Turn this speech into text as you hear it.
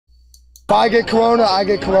If I get corona, I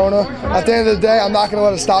get corona. At the end of the day, I'm not gonna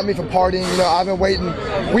let it stop me from partying. You know,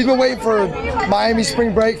 we've been waiting for Miami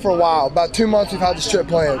spring break for a while. About 2 months we've had this trip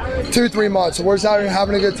planned. 2-3 months. So we're just out here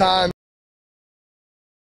having a good time.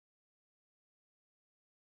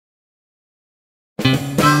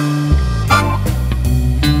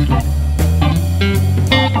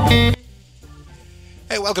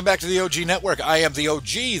 Hey, welcome back to the OG Network. I am the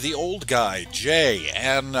OG, the old guy, Jay,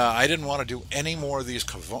 and I didn't want to do any more of these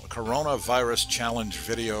coronavirus challenge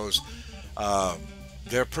videos.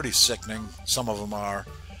 They're pretty sickening. Some of them are.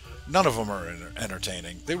 None of them are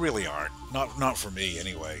entertaining. They really aren't. Not for me,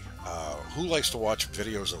 anyway. Who likes to watch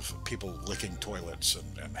videos of people licking toilets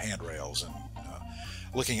and handrails and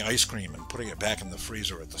licking ice cream and putting it back in the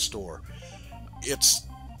freezer at the store?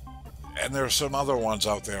 And there are some other ones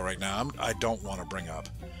out there right now I don't want to bring up.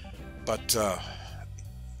 But,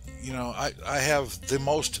 you know, I have the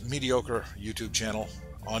most mediocre YouTube channel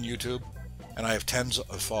on YouTube, and I have tens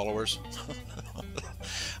of followers.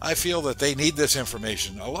 I feel that they need this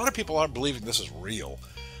information. A lot of people aren't believing this is real.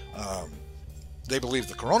 They believe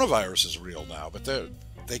the coronavirus is real now, but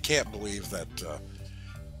they can't believe that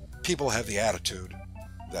people have the attitude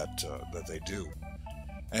that they do.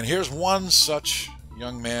 And here's one such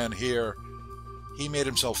young man here. He made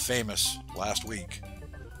himself famous last week.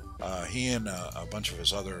 He and a bunch of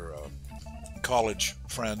his other college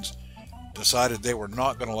friends decided they were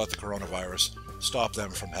not going to let the coronavirus stop them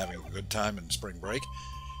from having a good time in spring break.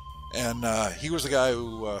 And he was the guy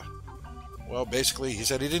who, well, basically he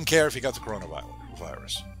said he didn't care if he got the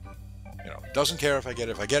coronavirus. You know, doesn't care if I get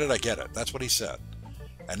it. If I get it, I get it. That's what he said.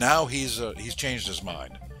 And now he's changed his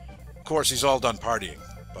mind. Of course, he's all done partying,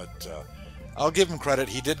 but I'll give him credit.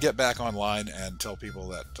 He did get back online and tell people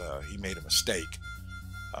that he made a mistake.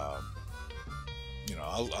 You know,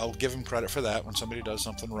 I'll give him credit for that. When somebody does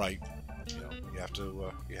something right, you know, you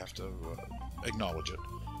have to acknowledge it.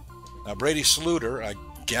 Now, Brady Sluder, I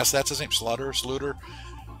guess that's his name, Sluder.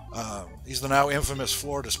 He's the now infamous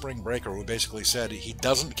Florida spring breaker who basically said he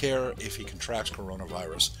doesn't care if he contracts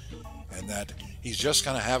coronavirus and that he's just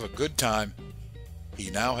going to have a good time.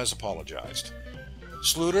 He now has apologized.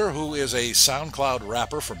 Sluder, who is a SoundCloud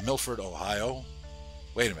rapper from Milford, Ohio.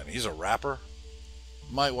 Wait a minute, he's a rapper?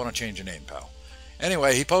 Might want to change your name, pal.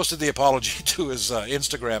 Anyway, he posted the apology to his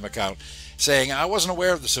Instagram account, saying, "I wasn't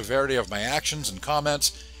aware of the severity of my actions and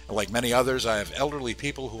comments. Like many others, I have elderly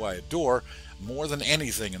people who I adore more than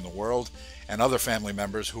anything in the world, and other family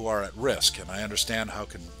members who are at risk, and I understand how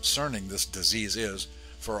concerning this disease is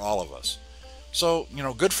for all of us." So, you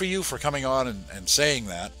know, good for you for coming on and saying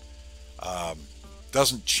that.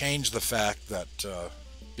 Doesn't change the fact that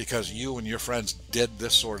because you and your friends did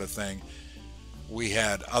this sort of thing, we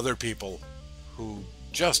had other people who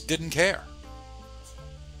just didn't care.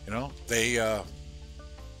 You know, they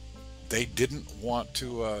didn't want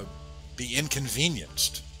to be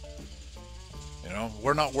inconvenienced. You know,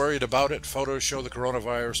 we're not worried about it. Photos show the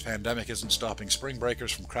coronavirus pandemic isn't stopping spring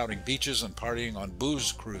breakers from crowding beaches and partying on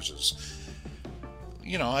booze cruises.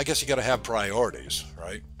 You know, I guess you got to have priorities,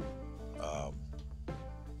 right?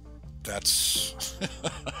 That's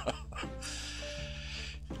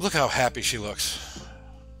look how happy she looks.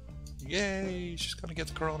 Yay, she's gonna get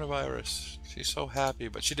the coronavirus. She's so happy,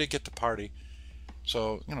 but she did get to party.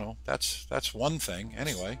 So, you know, that's one thing.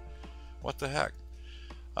 Anyway, what the heck?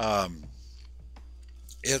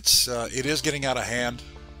 It is getting out of hand.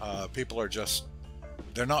 People are just,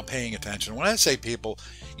 they're not paying attention. When I say people,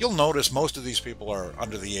 you'll notice most of these people are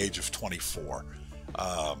under the age of 24.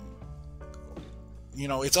 You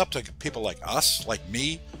know, it's up to people like us, like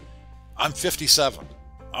me. I'm 57.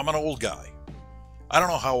 I'm an old guy. I don't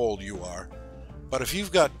know how old you are, but if you've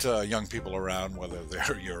got young people around, whether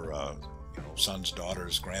they're your you know, sons,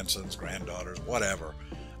 daughters, grandsons, granddaughters, whatever,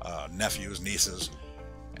 nephews, nieces,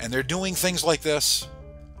 and they're doing things like this,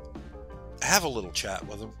 have a little chat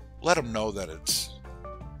with them. Let them know that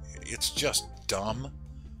it's just dumb.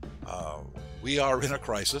 We are in a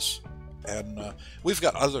crisis, and we've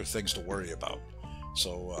got other things to worry about.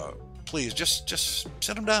 So please just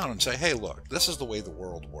sit them down and say, hey, look, this is the way the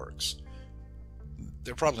world works.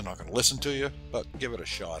 They're probably not going to listen to you, but give it a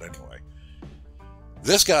shot anyway.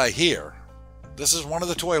 This guy here, this is one of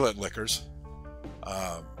the toilet lickers.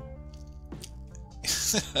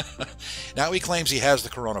 Now he claims he has the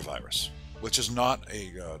coronavirus, which is not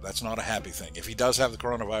that's not a happy thing. If he does have the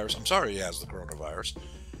coronavirus, I'm sorry he has the coronavirus,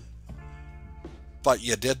 but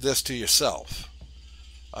you did this to yourself.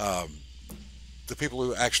 The people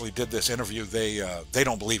who actually did this interview, they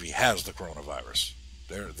don't believe he has the coronavirus.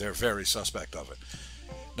 They're very suspect of it.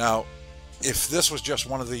 Now, if this was just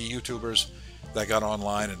one of the YouTubers that got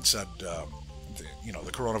online and said,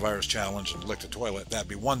 the coronavirus challenge and licked a toilet, that'd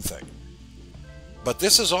be one thing. But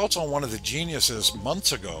this is also one of the geniuses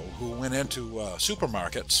months ago who went into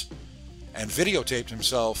supermarkets and videotaped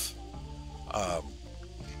himself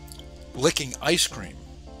licking ice cream,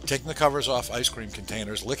 taking the covers off ice cream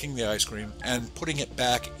containers, licking the ice cream, and putting it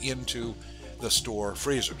back into the store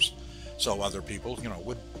freezers. So other people,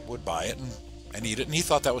 would buy it and eat it. And he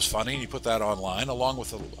thought that was funny, and he put that online along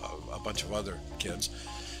with a bunch of other kids.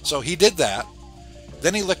 So he did that.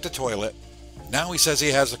 Then he licked a toilet. Now he says he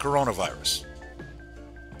has the coronavirus.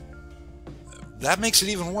 That makes it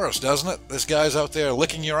even worse, doesn't it? This guy's out there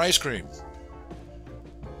licking your ice cream.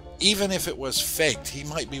 Even if it was faked, he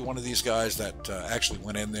might be one of these guys that actually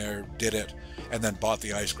went in there, did it, and then bought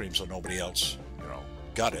the ice cream so nobody else,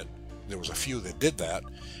 got it. There was a few that did that.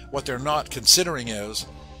 What they're not considering is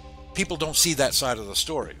people don't see that side of the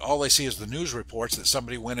story. All they see is the news reports that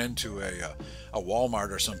somebody went into a Walmart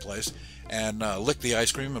or someplace and licked the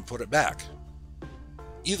ice cream and put it back.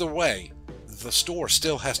 Either way, the store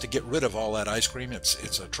still has to get rid of all that ice cream.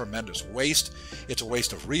 It's a tremendous waste. It's a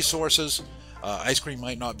waste of resources. Ice cream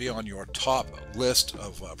might not be on your top list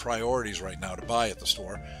of priorities right now to buy at the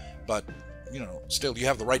store, but still you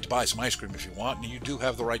have the right to buy some ice cream if you want, and you do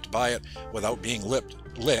have the right to buy it without being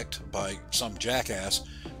licked by some jackass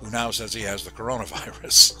who now says he has the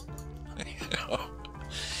coronavirus.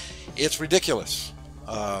 It's ridiculous.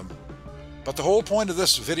 But the whole point of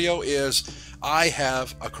this video is I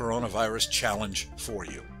have a coronavirus challenge for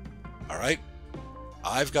you. All right?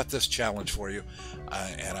 I've got this challenge for you,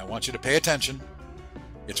 and I want you to pay attention.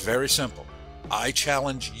 It's very simple. I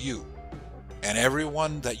challenge you and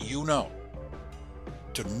everyone that you know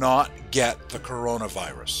to not get the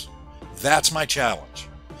coronavirus. That's my challenge.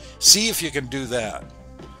 See if you can do that.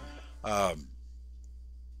 I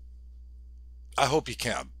hope you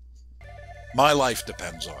can. My life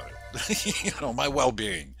depends on it. My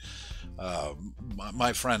well-being,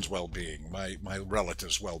 my friends' well-being, my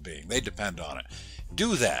relatives' well-being, they depend on it.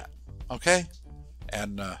 Do that, okay?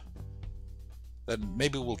 And then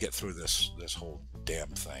maybe we'll get through this whole damn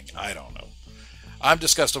thing. I don't know. I'm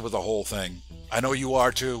disgusted with the whole thing. I know you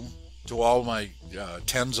are too. To all my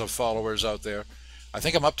tens of followers out there, I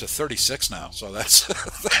think I'm up to 36 now, so that's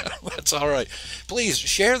that's all right. Please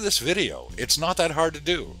share this video. It's not that hard to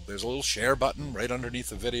do. There's a little share button right underneath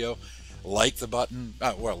the video. Like the button.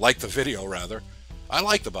 Like the video rather. I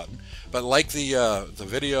like the button, but like the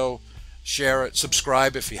video. Share it.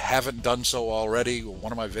 Subscribe if you haven't done so already.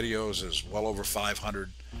 One of my videos is well over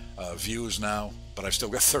 500 views now, but I've still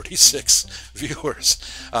got 36 viewers,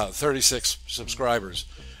 36 subscribers.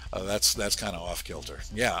 That's kind of off kilter.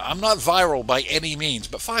 Yeah, I'm not viral by any means,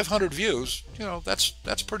 but 500 views,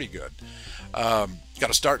 that's pretty good. Got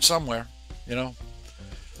to start somewhere,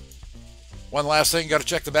 One last thing, got to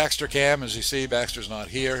check the Baxter cam. As you see, Baxter's not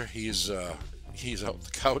here. He's out on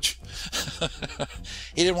the couch.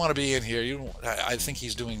 He didn't want to be in here. I think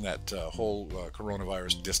he's doing that whole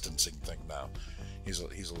coronavirus distancing thing now. He's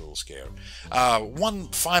a little scared. One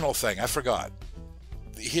final thing, I forgot.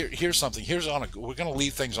 Here's something. We're going to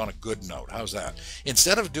leave things on a good note. How's that?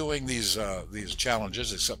 Instead of doing these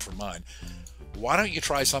challenges, except for mine, why don't you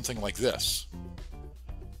try something like this?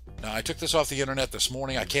 Now, I took this off the internet this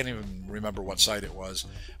morning. I can't even remember what site it was,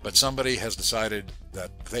 but somebody has decided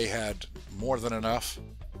that they had more than enough,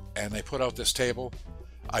 and they put out this table.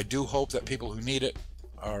 I do hope that people who need it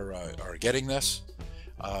are getting this,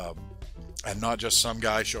 and not just some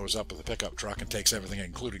guy shows up with a pickup truck and takes everything,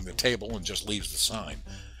 including the table, and just leaves the sign.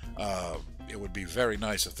 It would be very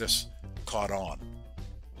nice if this caught on.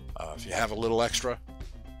 If you have a little extra,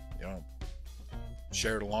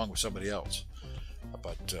 share it along with somebody else.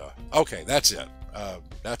 But okay, that's it.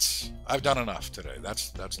 I've done enough today.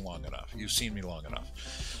 That's long enough. You've seen me long enough.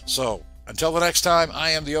 So until the next time,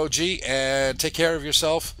 I am the OG, and take care of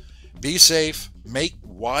yourself. Be safe. Make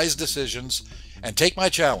wise decisions, and take my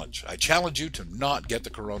challenge. I challenge you to not get the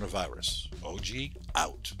coronavirus. OG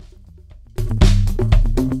out.